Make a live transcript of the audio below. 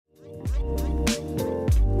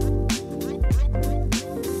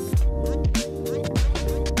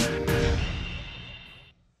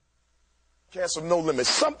broadcast of No Limits.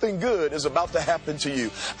 Something good is about to happen to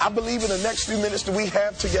you. I believe in the next few minutes that we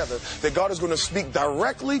have together that God is going to speak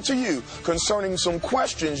directly to you concerning some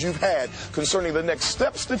questions you've had concerning the next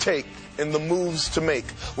steps to take and the moves to make.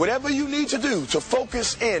 Whatever you need to do to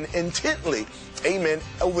focus in intently, amen,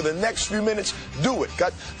 over the next few minutes, do it.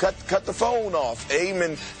 Cut the phone off,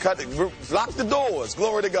 amen. Lock the doors,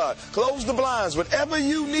 glory to God. Close the blinds, whatever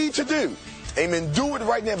you need to do. Amen. Do it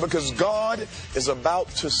right now because God is about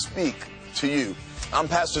to speak to you. I'm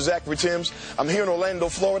Pastor Zachery Timms. I'm here in Orlando,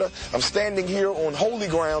 Florida. I'm standing here on holy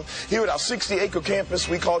ground here at our 60-acre campus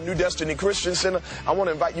we call New Destiny Christian Center. I want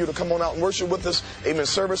to invite you to come on out and worship with us. Amen.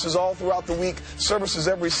 Services all throughout the week. Services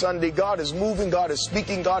every Sunday. God is moving. God is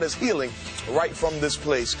speaking. God is healing right from this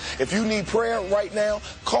place. If you need prayer right now,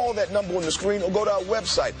 call that number on the screen or go to our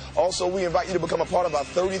website. Also, we invite you to become a part of our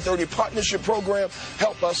 30-30 partnership program.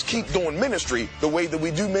 Help us keep doing ministry the way that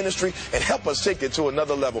we do ministry and help us take it to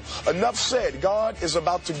another level. Enough said. God is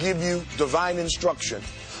about to give you divine instruction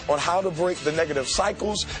on how to break the negative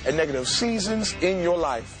cycles and negative seasons in your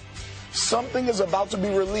life. Something is about to be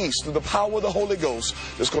released through the power of the Holy Ghost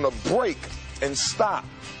that's going to break and stop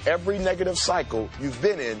every negative cycle you've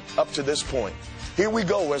been in up to this point. Here we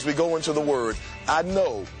go as we go into the Word. I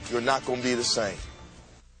know you're not going to be the same.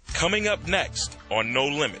 Coming up next on No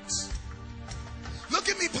Limits. Look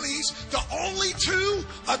at me, please. The only two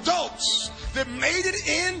adults that made it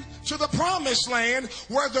in to the promised land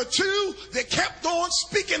were the two that kept on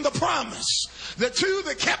speaking the promise. The two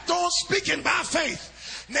that kept on speaking by faith.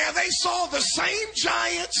 Now they saw the same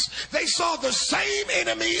giants. They saw the same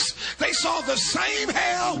enemies. They saw the same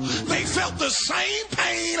hell. They felt the same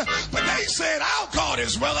pain. But they said, our God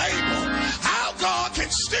is well able. Our God can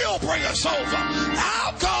still bring us over.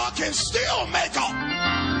 Our God can still make up.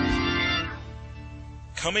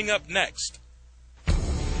 Coming up next.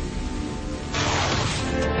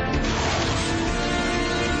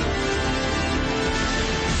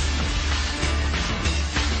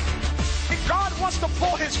 God wants to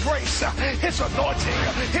pour His grace, His anointing,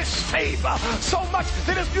 His favor so much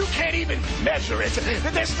that if you can't even measure it,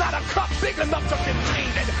 that there's not a cup big enough to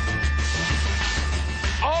contain it.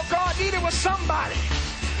 All God needed was somebody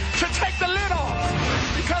to take the lid off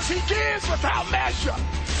because He gives without measure.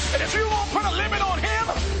 And if you won't put a limit on Him,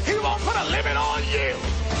 He won't put a limit on you.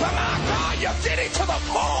 But my God, you're getting to the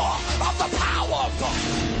core of the power of God.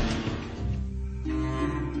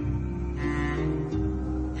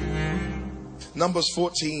 Numbers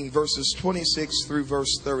 14, verses 26 through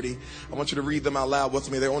verse 30. I want you to read them out loud with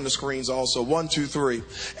me. They're on the screens also. 1, 2, 3.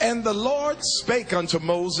 And the Lord spake unto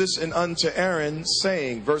Moses and unto Aaron,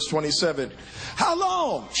 saying, verse 27, how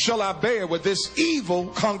long shall I bear with this evil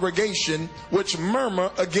congregation which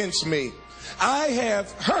murmur against me? I have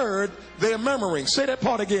heard their murmuring. Say that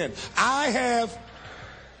part again.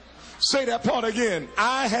 Say that part again.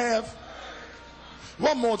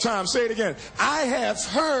 One more time, say it again. I have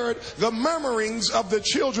heard the murmurings of the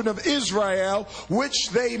children of Israel, which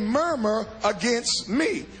they murmur against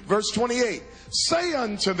me. Verse 28. Say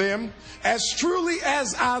unto them, as truly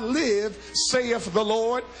as I live, saith the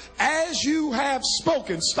Lord, as you have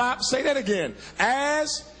spoken. Stop, say that again.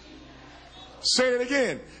 Say it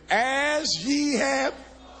again. As ye have,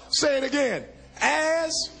 say it again.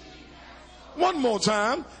 One more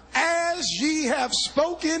time. As ye have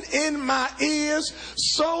spoken in my ears,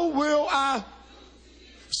 so will I.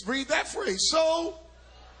 Read that phrase. So,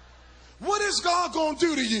 what is God going to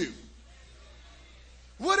do to you?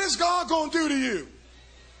 What is God going to do to you?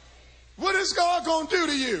 What is God going to do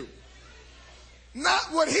to you? Not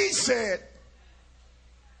what He said,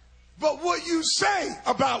 but what you say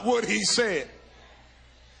about what He said.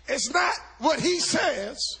 It's not what He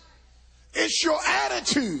says. It's your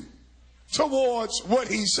attitude towards what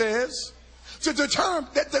He says that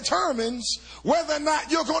determines whether or not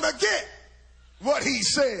you're going to get what He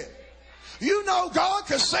said. You know, God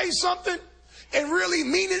could say something and really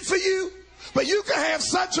mean it for you, but you can have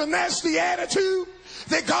such a nasty attitude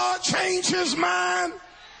that God changed His mind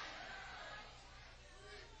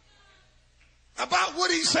about what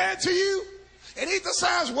He said to you, and He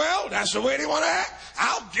decides, well, that's the way they want to act.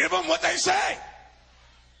 I'll give them what they say.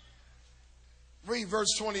 Read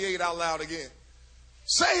verse 28 out loud again.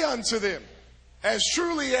 Say unto them, as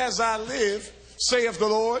truly as I live, saith the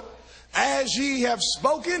Lord, as ye have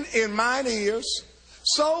spoken in mine ears,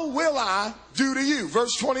 so will I do to you.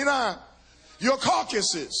 Verse 29. Your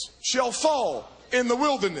carcasses shall fall in the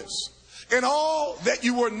wilderness, and all that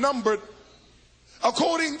you were numbered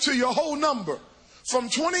according to your whole number, from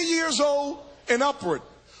 20 years old and upward,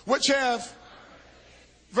 which have,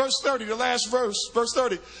 verse 30, the last verse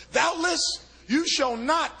 30, doubtless you shall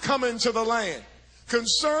not come into the land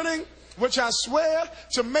concerning which I swear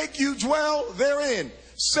to make you dwell therein.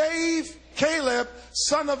 Save Caleb,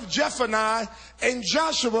 son of Jephunneh, and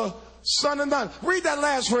Joshua, son of Nun. Read that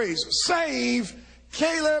last phrase. Save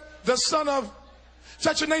Caleb, the son of...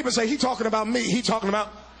 Touch your neighbor and say, he talking about me. He talking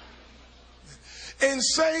about... And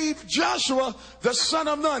save Joshua, the son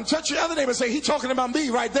of Nun. Touch your other neighbor and say, he talking about me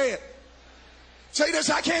right there. Say this,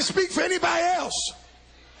 I can't speak for anybody else,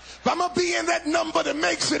 but I'm going to be in that number that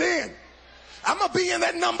makes it in. I'm going to be in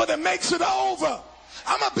that number that makes it over.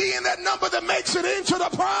 I'm going to be in that number that makes it into the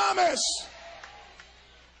promise.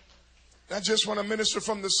 I just want to minister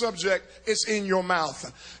from the subject. It's in your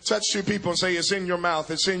mouth. Touch two people and say, it's in your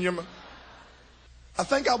mouth. It's in your mouth. I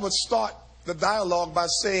think I would start the dialogue by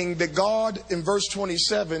saying that God in verse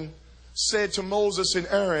 27 said to Moses and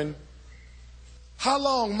Aaron, how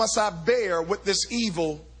long must I bear with this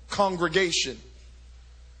evil congregation?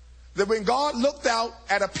 That when God looked out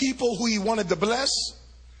at a people who he wanted to bless,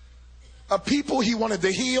 a people he wanted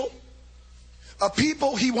to heal, a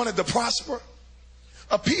people he wanted to prosper,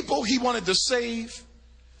 a people he wanted to save,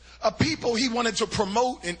 a people he wanted to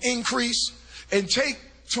promote and increase and take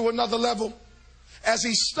to another level. As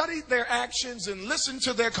he studied their actions and listened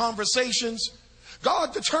to their conversations,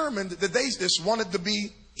 God determined that they just wanted to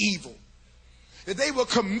be evil. That they were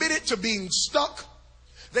committed to being stuck.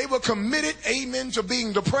 They were committed, amen, to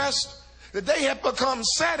being depressed. That they had become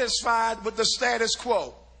satisfied with the status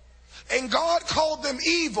quo. And God called them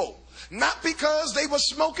evil, not because they were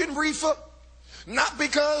smoking reefer, not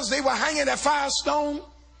because they were hanging at Firestone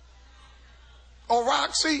or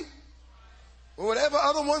Roxy, or whatever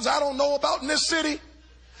other ones I don't know about in this city.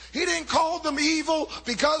 He didn't call them evil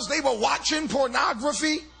because they were watching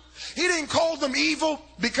pornography. He didn't call them evil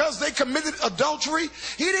because they committed adultery.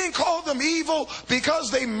 He didn't call them evil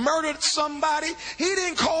because they murdered somebody. He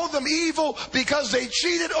didn't call them evil because they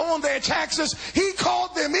cheated on their taxes. He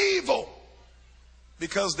called them evil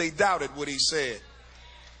because they doubted what he said.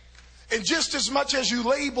 And just as much as you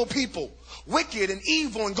label people wicked and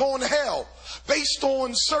evil and going to hell based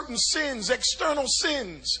on certain sins, external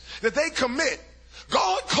sins that they commit,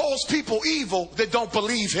 God calls people evil that don't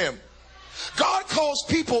believe him. God calls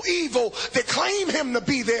people evil that claim him to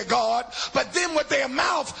be their God, but then with their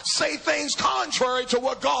mouth say things contrary to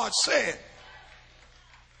what God said.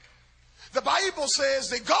 The Bible says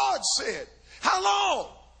that God said, how long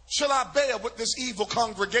shall I bear with this evil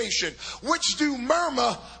congregation, which do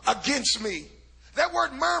murmur against me? That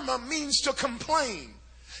word murmur means to complain.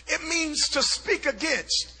 It means to speak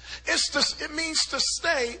against. It means to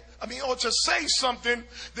or to say something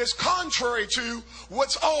that's contrary to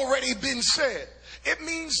what's already been said. It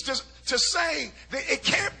means to say that it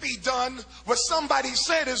can't be done what somebody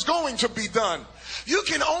said is going to be done. You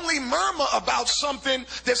can only murmur about something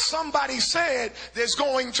that somebody said that's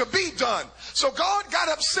going to be done. So God got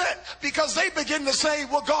upset because they began to say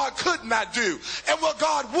what God could not do and what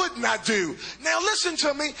God would not do. Now listen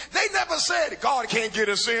to me. They never said God can't get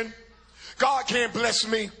us in. God can't bless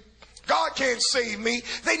me. God can't save me.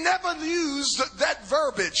 They never used that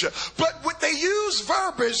verbiage. But what they used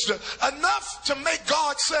verbiage enough to make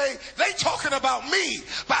God say, they talking about me.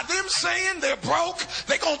 By them saying they're broke,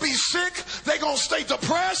 they're going to be sick, they're going to stay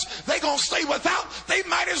depressed, they're going to stay without. They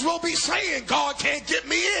might as well be saying, God can't get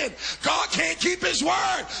me in. God can't keep his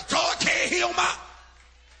word. God can't heal my...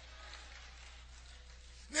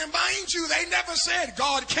 Now, mind you, they never said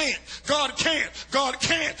God can't, God can't, God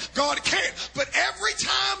can't, God can't. But every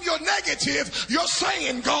time you're negative, you're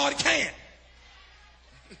saying God can't.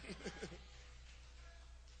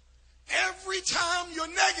 Every time you're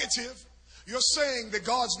negative, you're saying that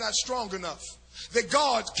God's not strong enough, that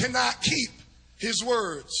God cannot keep his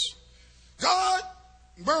words. God,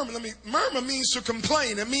 murmur means to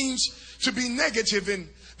complain. It means to be negative. And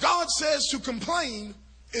God says to complain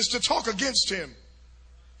is to talk against him.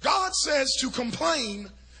 God says to complain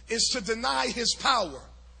is to deny his power.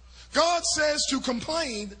 God says to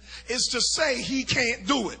complain is to say he can't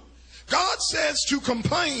do it. God says to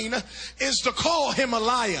complain is to call him a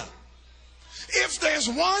liar. If there's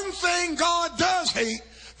one thing God does hate,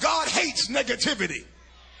 God hates negativity.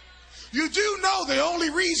 You do know the only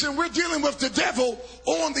reason we're dealing with the devil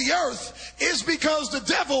on the earth is because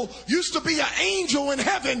the devil used to be an angel in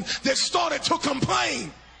heaven that started to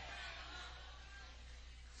complain.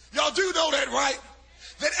 Y'all do know that, right?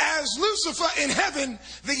 That as Lucifer in heaven,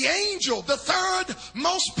 the angel, the third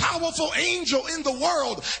most powerful angel in the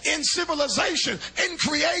world, in civilization, in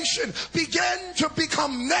creation, began to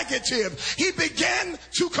become negative. He began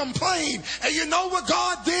to complain. And you know what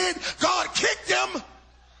God did? God kicked him.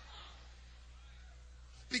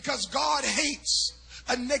 Because God hates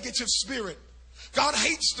a negative spirit. God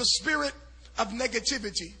hates the spirit of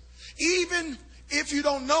negativity. even if you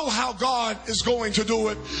don't know how God is going to do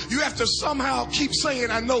it, you have to somehow keep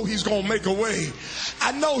saying, I know he's going to make a way.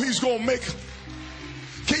 I know he's going to make.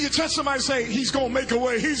 Can you touch somebody and say, he's going to make a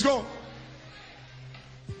way? He's going.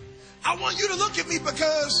 I want you to look at me,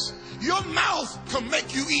 because your mouth can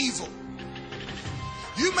make you evil.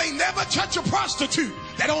 You may never touch a prostitute.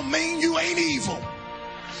 That don't mean you ain't evil.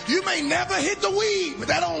 You may never hit the weed, but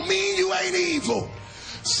that don't mean you ain't evil.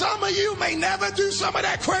 Some of you may never do some of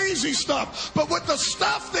that crazy stuff, but with the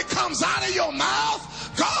stuff that comes out of your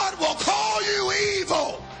mouth, God will call you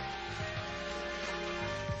evil.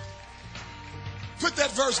 Put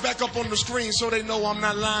that verse back up on the screen so they know I'm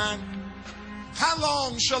not lying. How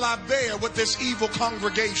long shall I bear with this evil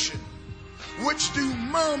congregation, which do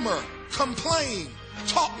murmur, complain,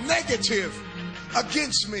 talk negative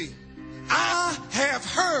against me? I have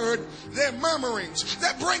heard their murmurings.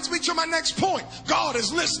 That brings me to my next point. God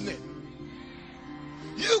is listening.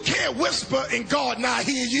 You can't whisper and God not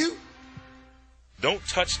hear you. Don't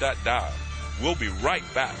touch that dial. We'll be right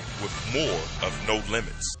back with more of No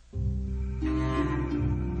Limits.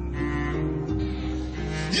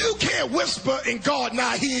 You can't whisper and God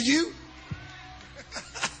not hear you.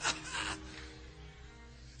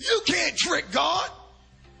 You can't trick God.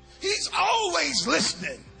 He's always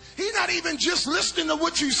listening. He's not even just listening to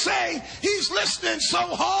what you say. He's listening so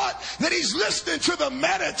hard that he's listening to the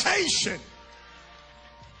meditation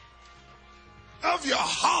of your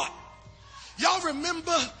heart. Y'all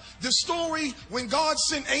remember the story when God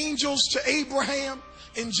sent angels to Abraham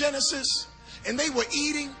in Genesis, and they were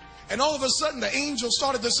eating, and all of a sudden the angels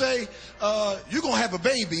started to say, you're going to have a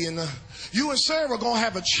baby, and you and Sarah are going to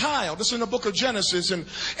have a child. This is in the book of Genesis. And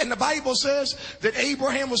the Bible says that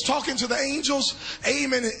Abraham was talking to the angels.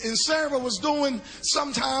 Amen. And Sarah was doing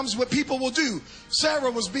sometimes what people will do.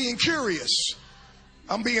 Sarah was being curious.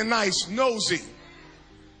 I'm being nice, nosy.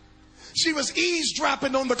 She was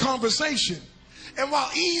eavesdropping on the conversation. And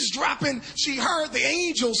while eavesdropping, she heard the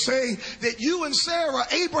angel say that you and Sarah,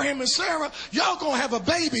 Abraham and Sarah, y'all gonna have a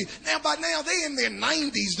baby. Now, by now, they're in their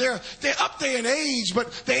 90s. They're up there in age,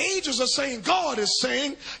 but the angels are saying, God is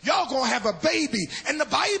saying, y'all gonna have a baby. And the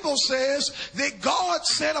Bible says that God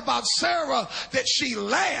said about Sarah that she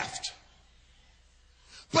laughed.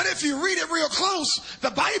 But if you read it real close,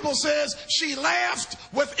 the Bible says she laughed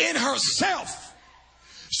within herself.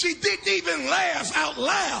 She didn't even laugh out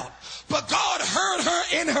loud. But God heard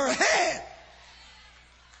her in her head.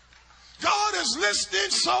 God is listening,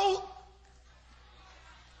 so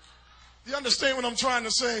you understand what I'm trying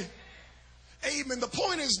to say? Amen. The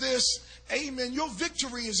point is this. Amen. Your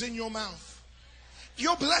victory is in your mouth.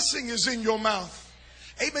 Your blessing is in your mouth.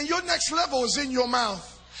 Amen. Your next level is in your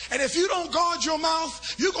mouth. And if you don't guard your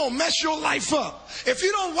mouth, you're going to mess your life up. If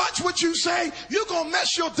you don't watch what you say, you're going to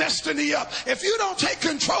mess your destiny up. If you don't take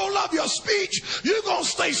control of your speech, you're going to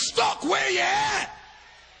stay stuck where you're at.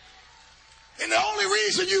 And the only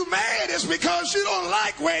reason you're mad is because you don't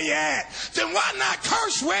like where you're at. Then why not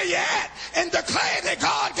curse where you're at and declare that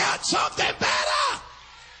God got something better?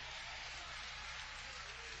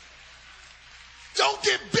 Don't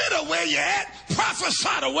get bitter where you're at. Prophesy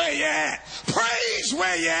to where you're at. Praise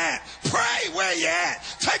where you're at. Pray where you're at.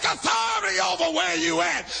 Take authority over where you're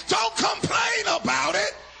at. Don't complain about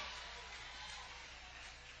it.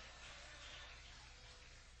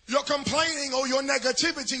 Your complaining or your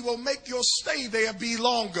negativity will make your stay there be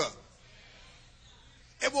longer.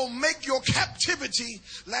 It will make your captivity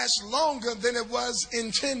last longer than it was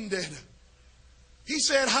intended. He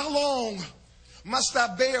said, how long must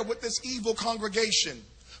I bear with this evil congregation?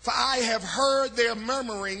 For I have heard their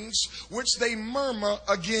murmurings, which they murmur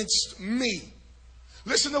against me.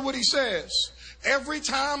 Listen to what he says. Every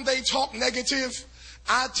time they talk negative,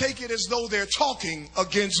 I take it as though they're talking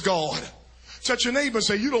against God. Touch your neighbor and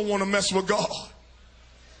say, you don't want to mess with God.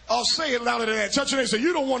 I'll say it louder than that. Touch your neighbor and say,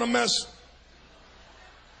 you don't want to mess.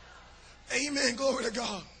 Amen. Glory to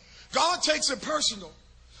God. God takes it personal.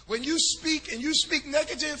 When you speak and you speak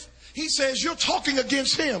negative, he says you're talking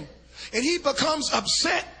against him. And he becomes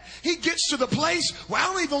upset. He gets to the place where I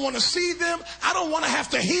don't even want to see them. I don't want to have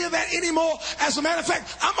to hear that anymore. As a matter of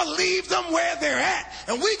fact, I'm going to leave them where they're at.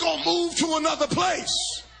 And we're going to move to another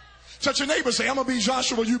place. Touch your neighbor and say, I'm going to be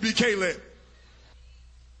Joshua, you be Caleb.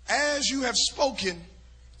 As you have spoken,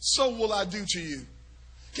 so will I do to you.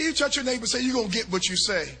 Can you touch your neighbor and say, you're going to get what you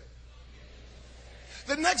say?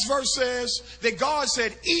 The next verse says that God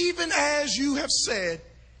said, even as you have said,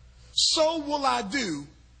 so will I do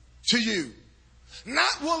to you.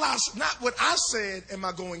 Not what I said am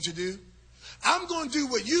I going to do. I'm going to do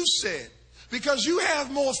what you said, because you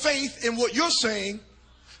have more faith in what you're saying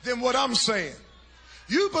than what I'm saying.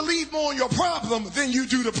 You believe more in your problem than you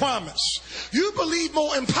do the promise. You believe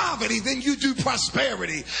more in poverty than you do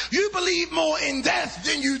prosperity. You believe more in death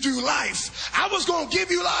than you do life. I was going to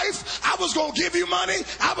give you life. I was going to give you money.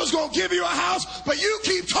 I was going to give you a house. But you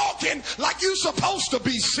keep talking like you're supposed to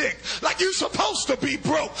be sick, like you're supposed to be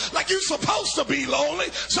broke, like you're supposed to be lonely.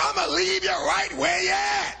 So I'm going to leave you right where you're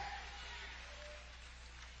at.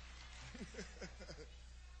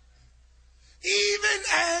 Even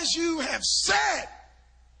as you have said,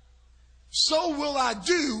 so will I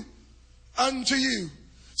do unto you.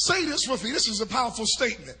 Say this with me. This is a powerful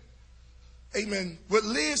statement. Amen.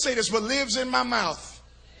 Say this. What lives in my mouth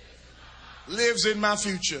lives in my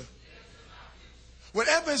future.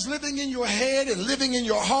 Whatever is living in your head and living in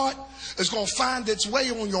your heart is going to find its way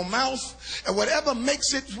on your mouth. And whatever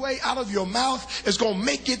makes its way out of your mouth is going to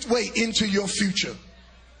make its way into your future.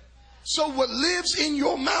 So what lives in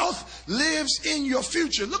your mouth lives in your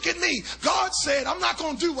future. Look at me. God said, I'm not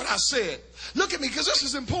going to do what I said. Look at me, because this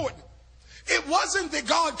is important. It wasn't that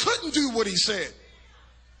God couldn't do what he said,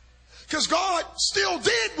 because God still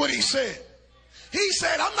did what he said. He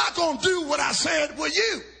said, I'm not going to do what I said with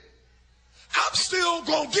you. I'm still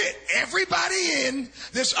going to get everybody in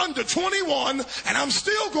that's under 21, and I'm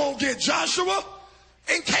still going to get Joshua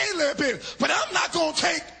and Caleb in. But I'm not going to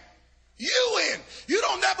take you in. You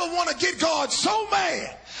don't ever want to get God so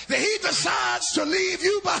mad that he decides to leave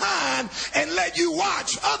you behind and let you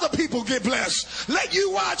watch other people get blessed. Let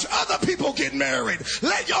you watch other people get married.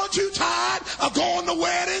 Aren't you tired of going to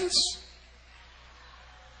weddings?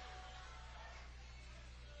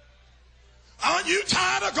 Aren't you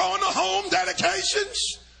tired of going to home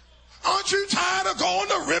dedications? Aren't you tired of going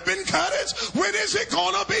to ribbon cutters? When is it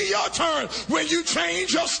going to be your turn? When you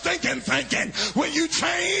change your stinking thinking. When you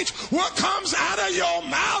change what comes out of your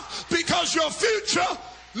mouth, because your future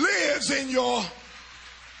lives in your...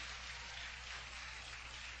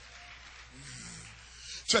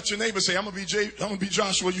 Touch your neighbor, say, I'm going to be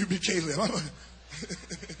Joshua, you be Caleb.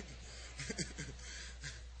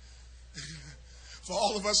 For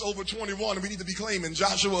all of us over 21, we need to be claiming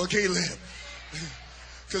Joshua or Caleb.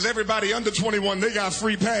 Because everybody under 21, they got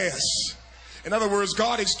free pass. In other words,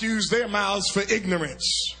 God excused their mouths for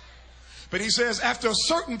ignorance. But he says, after a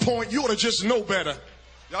certain point, you ought to just know better.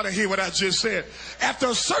 Y'all didn't hear what I just said. After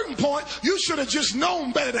a certain point, you should have just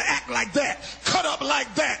known better to act like that. Cut up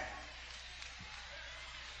like that.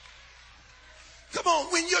 Come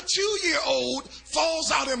on, when your 2-year-old falls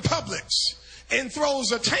out in Publix and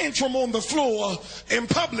throws a tantrum on the floor in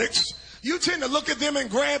Publix, you tend to look at them and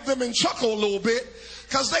grab them and chuckle a little bit,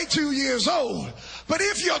 because they 2 years old. But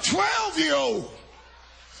if your 12-year-old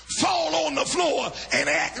fall on the floor and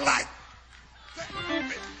act like,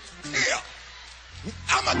 yeah,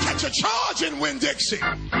 I'm going to catch a charge in Winn-Dixie,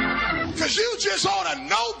 because you just ought to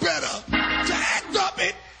know better to act up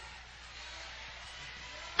it.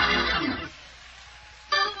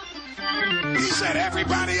 He said,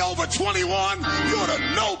 everybody over 21, you ought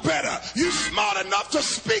to know better. You smart enough to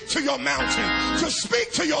speak to your mountain, to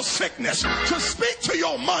speak to your sickness, to speak to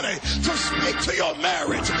your money, to speak to your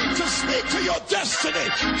marriage, to speak to your destiny.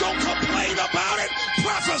 Don't complain about it.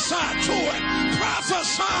 Prophesy to it.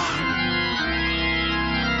 Prophesy.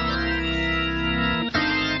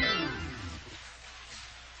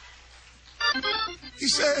 He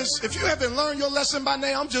says, if you haven't learned your lesson by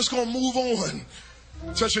now, I'm just going to move on.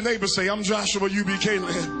 Touch your neighbor, say, I'm Joshua, you be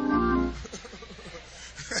Caleb.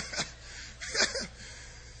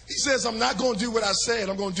 He says, I'm not going to do what I said.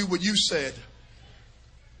 I'm going to do what you said.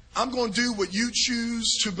 I'm going to do what you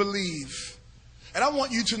choose to believe. And I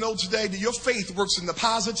want you to know today that your faith works in the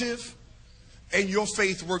positive and your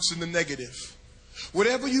faith works in the negative.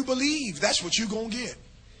 Whatever you believe, that's what you're going to get.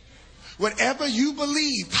 Whatever you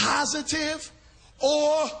believe, positive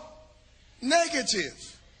or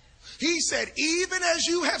negative. He said, even as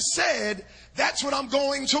you have said, that's what I'm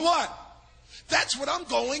going to what? That's what I'm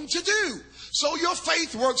going to do. So your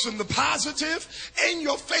faith works in the positive, and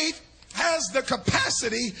your faith has the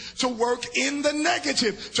capacity to work in the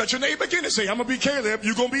negative. Touch your neighbor again and say, I'm going to be Caleb,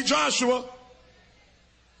 you're going to be Joshua.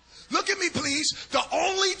 Look at me, please. The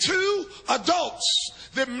only 2 adults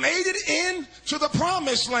that made it into the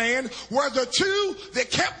promised land were the 2 that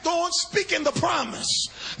kept on speaking the promise.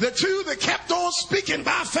 The 2 that kept on speaking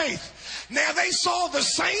by faith. Now they saw the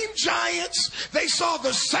same giants. They saw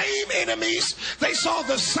the same enemies. They saw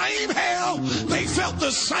the same hell. They felt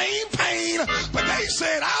the same pain. But they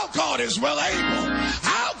said, our God is well able.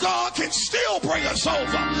 Our God can still bring us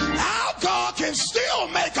over. Our God can still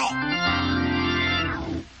make a...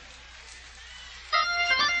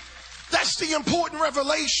 That's the important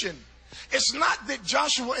revelation. It's not that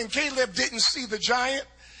Joshua and Caleb didn't see the giant.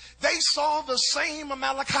 They saw the same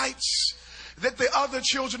Amalekites that the other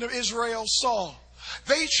children of Israel saw.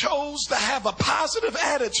 They chose to have a positive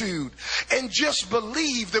attitude and just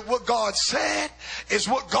believe that what God said is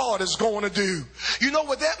what God is going to do. You know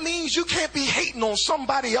what that means? You can't be hating on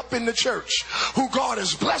somebody up in the church who God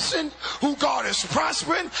is blessing, who God is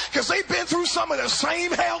prospering, because they've been through some of the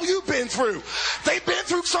same hell you've been through. They've been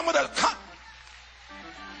through some of the...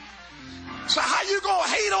 So how you gonna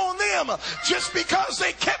hate on them just because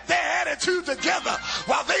they kept their attitude together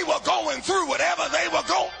while they were going through whatever they were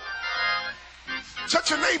going? Touch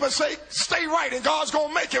your neighbor and say, stay right and God's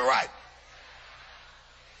gonna make it right.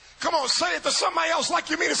 Come on, say it to somebody else like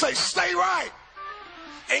you mean to say, stay right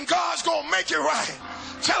and God's gonna make it right.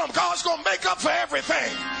 Tell them God's gonna make up for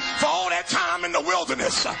everything. For all that time in the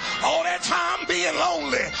wilderness, all that time being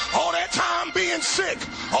lonely, all that time being sick,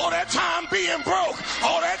 all that time being broke,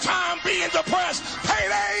 all that time being depressed.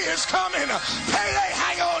 Payday is coming. Payday,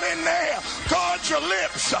 hang on in there. Guard your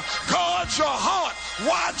lips, guard your heart,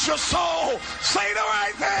 watch your soul. Say the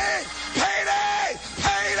right thing. Payday,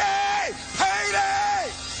 payday, payday.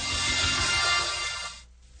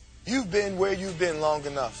 You've been where you've been long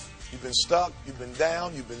enough. You've been stuck, you've been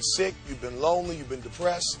down, you've been sick, you've been lonely, you've been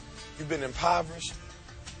depressed, you've been impoverished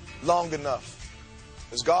long enough.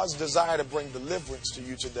 It's God's desire to bring deliverance to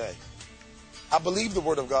you today. I believe the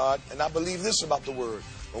Word of God, and I believe this about the Word.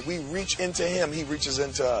 When we reach into Him, He reaches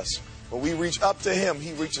into us. When we reach up to Him,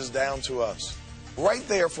 He reaches down to us. Right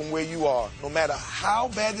there from where you are, no matter how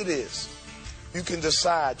bad it is, you can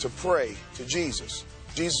decide to pray to Jesus.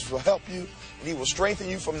 Jesus will help you, and He will strengthen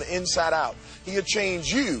you from the inside out. He'll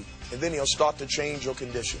change you, and then He'll start to change your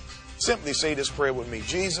condition. Simply say this prayer with me.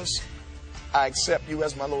 Jesus, I accept You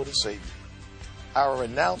as my Lord and Savior. I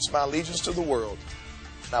renounce my allegiance to the world,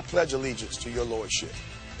 and I pledge allegiance to Your Lordship.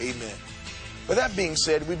 Amen. With that being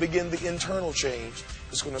said, we begin the internal change.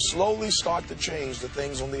 It's going to slowly start to change the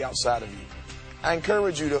things on the outside of you. I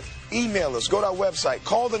encourage you to email us, go to our website,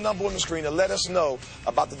 call the number on the screen, and let us know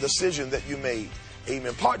about the decision that you made.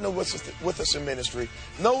 Amen. Partner with us in ministry.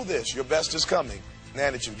 Know this, your best is coming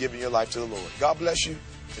now that you've given your life to the Lord. God bless you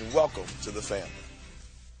and welcome to the family.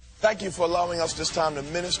 Thank you for allowing us this time to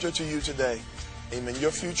minister to you today. Amen.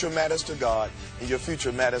 Your future matters to God and your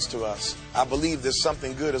future matters to us. I believe there's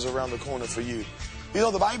something good is around the corner for you. You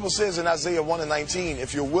know, the Bible says in Isaiah 1:19,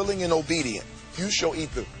 if you're willing and obedient, you shall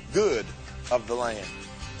eat the good of the land.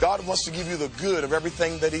 God wants to give you the good of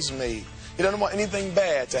everything that He's made. He doesn't want anything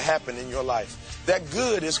bad to happen in your life. That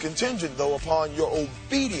good is contingent, though, upon your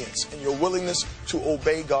obedience and your willingness to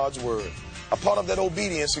obey God's word. A part of that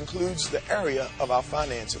obedience includes the area of our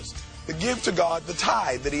finances. To give to God the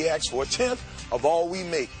tithe that He asks for, 1/10 of all we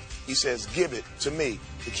make. He says, give it to me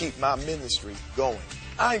to keep my ministry going.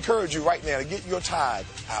 I encourage you right now to get your tithe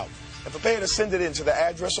out and prepare to send it in to the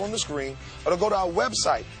address on the screen, or to go to our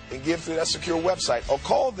website and give through that secure website, or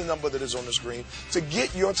call the number that is on the screen to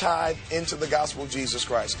get your tithe into the gospel of Jesus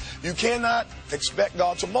Christ. You cannot expect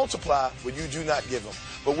God to multiply when you do not give Him.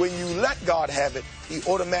 But when you let God have it, He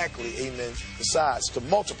automatically, amen, decides to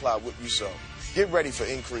multiply what you sow. Get ready for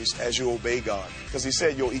increase as you obey God, because He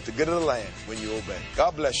said you'll eat the good of the land when you obey.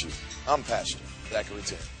 God bless you. I'm Pastor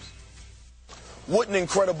Zachery. What an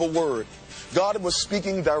incredible word. God was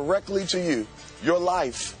speaking directly to you. Your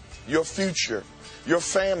life, your future, your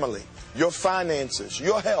family, your finances,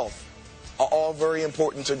 your health are all very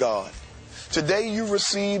important to God. Today you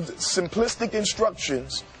received simplistic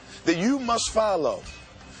instructions that you must follow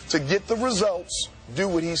to get the results. Do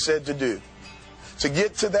what He said to do. To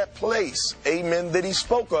get to that place, amen, that He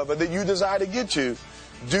spoke of or that you desire to get to,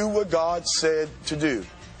 do what God said to do.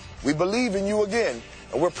 We believe in you again,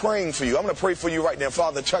 and we're praying for you. I'm going to pray for you right now.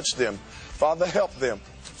 Father, touch them. Father, help them.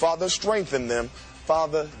 Father, strengthen them.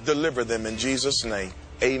 Father, deliver them in Jesus' name.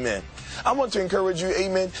 Amen. I want to encourage you,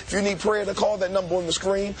 amen, if you need prayer, to call that number on the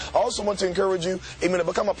screen. I also want to encourage you, amen, to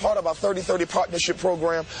become a part of our 30-30 partnership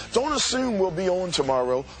program. Don't assume we'll be on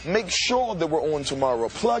tomorrow. Make sure that we're on tomorrow.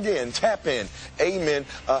 Plug in, tap in, amen.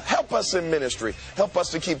 Help us in ministry. Help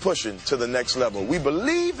us to keep pushing to the next level. We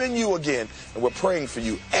believe in you again, and we're praying for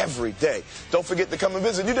you every day. Don't forget to come and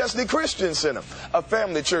visit New Destiny Christian Center, a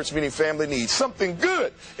family church meeting family needs. Something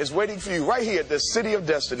good is waiting for you right here at the City of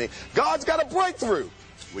Destiny. God's got a breakthrough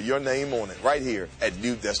with your name on it right here at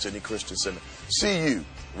New Destiny Christian Center. See you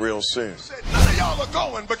real soon. None of y'all are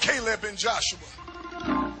going but Caleb and Joshua.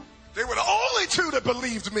 They were the only two that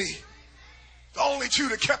believed me. The only two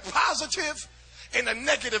that kept positive in a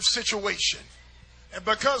negative situation. And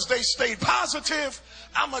because they stayed positive,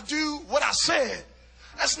 I'm going to do what I said.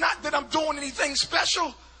 That's not that I'm doing anything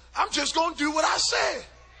special. I'm just going to do what I said.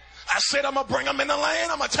 I said I'm going to bring them in the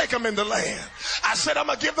land. I'm going to take them in the land. I said I'm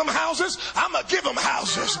going to give them houses. I'm going to give them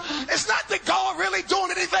houses. It's not that God really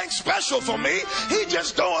doing anything special for me. He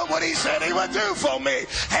just doing what he said he would do for me.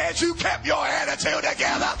 Had you kept your attitude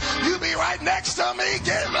together, you'd be right next to me.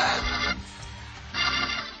 Get back.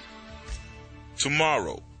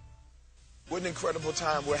 Tomorrow. What an incredible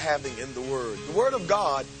time we're having in the Word. The Word of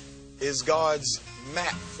God is God's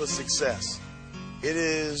map for success. It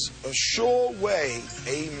is a sure way,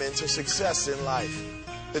 amen, to success in life.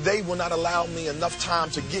 Today will not allow me enough time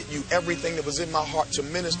to get you everything that was in my heart to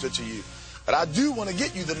minister to you. But I do want to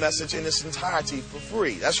get you the message in its entirety for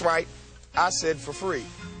free. That's right. I said for free.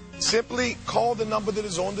 Simply call the number that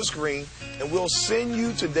is on the screen and we'll send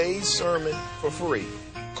you today's sermon for free.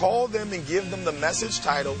 Call them and give them the message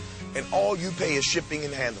title, and all you pay is shipping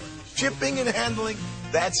and handling. Shipping and handling,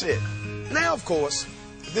 that's it. Now, of course,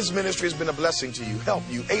 if this ministry has been a blessing to you, helped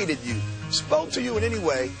you, aided you, spoke to you in any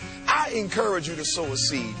way, I encourage you to sow a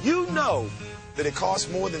seed. You know that it costs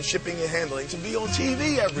more than shipping and handling to be on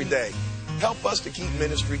TV every day. Help us to keep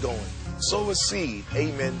ministry going. Sow a seed,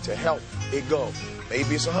 amen, to help it go.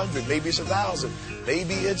 Maybe it's 100, maybe it's 1,000,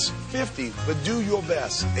 maybe it's 50, but do your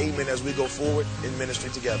best, amen, as we go forward in ministry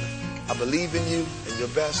together. I believe in you, and your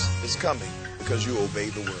best is coming because you obey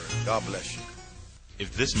the word. God bless you.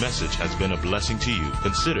 If this message has been a blessing to you,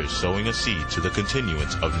 consider sowing a seed to the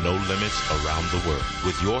continuance of No Limits around the world.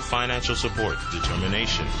 With your financial support,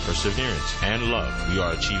 determination, perseverance, and love, we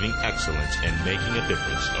are achieving excellence and making a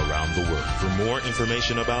difference around the world. For more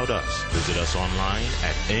information about us, visit us online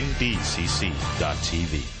at nbcc.tv.